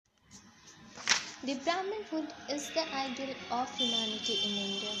The Brahminhood is the ideal of humanity in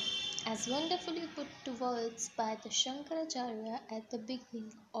India, as wonderfully put to words by the Shankaracharya at the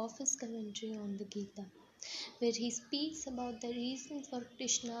beginning of his commentary on the Gita, where he speaks about the reason for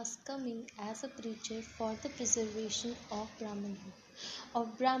Krishna's coming as a preacher for the preservation of Brahmanhood,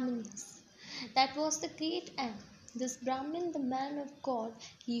 of Brahmins. That was the great aim. This Brahmin, the man of God,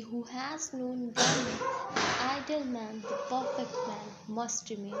 he who has known Brahman, the ideal man, the perfect man, must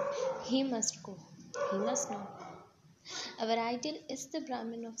remain. He must go. He must not. Our ideal is the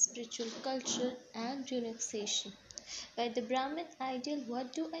Brahmin of spiritual culture and relaxation. By the Brahmin ideal,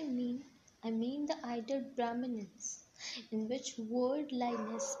 what do I mean? I mean the ideal Brahminance, in which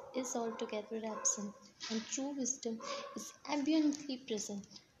worldliness is altogether absent and true wisdom is abundantly present.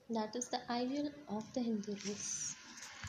 That is the ideal of the Hindu race.